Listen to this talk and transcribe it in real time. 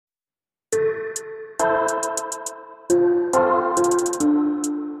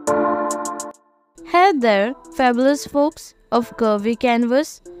Hey there, fabulous folks of Curvy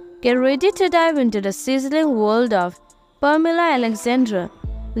Canvas. Get ready to dive into the sizzling world of Pamela Alexandra,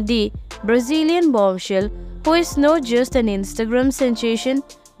 the Brazilian bombshell who is not just an Instagram sensation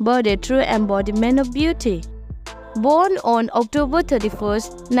but a true embodiment of beauty. Born on October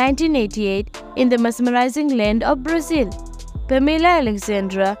 31st, 1988 in the mesmerizing land of Brazil, Pamela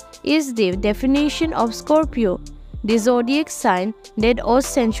Alexandra is the definition of Scorpio, the zodiac sign that owes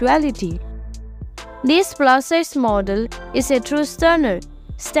sensuality. This plus-size model is a true stunner,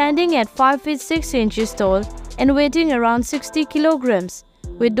 standing at 5 feet 6 inches tall and weighing around 60 kilograms.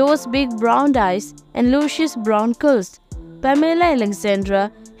 With those big brown eyes and luscious brown curls, Pamela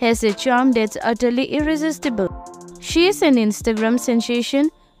Alexandra has a charm that's utterly irresistible. She is an Instagram sensation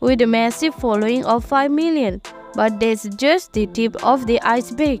with a massive following of 5 million, but that's just the tip of the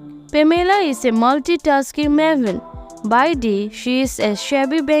iceberg. Pamela is a multitasking maven. By day, she is a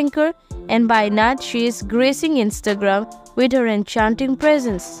shabby banker, and by night, she is gracing Instagram with her enchanting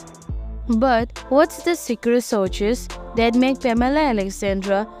presence. But what's the secret sauces that make Pamela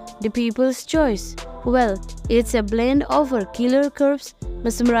Alexandra the people's choice? Well, it's a blend of her killer curves,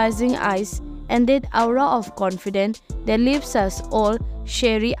 mesmerizing eyes, and that aura of confidence that leaves us all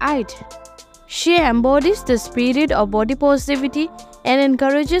starry-eyed. She embodies the spirit of body positivity and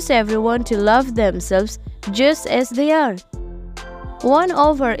encourages everyone to love themselves just as they are. One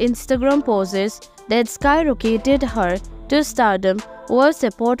of her Instagram poses that skyrocketed her to stardom was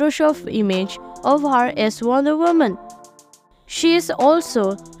a Photoshop image of her as Wonder Woman. She is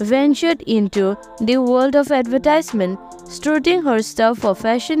also ventured into the world of advertisement, strutting her stuff for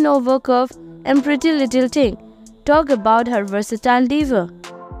Fashion Nova Curve and Pretty Little Thing. Talk about her versatile diva.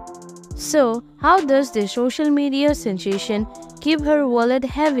 So, how does the social media sensation keep her wallet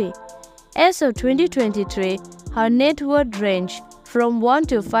heavy? As of 2023, her net worth ranged from $1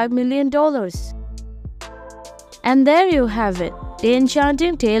 to $5 million. And there you have it, the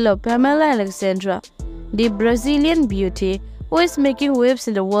enchanting tale of Pamela Alexandra, the Brazilian beauty who is making waves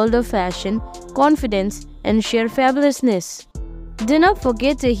in the world of fashion, confidence, and sheer fabulousness. Do not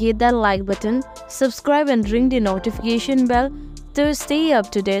forget to hit that like button, subscribe and ring the notification bell to stay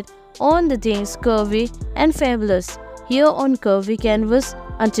up to date on the things curvy and fabulous here on Curvy Canvas.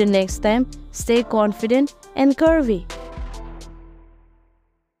 Until next time, stay confident and curvy.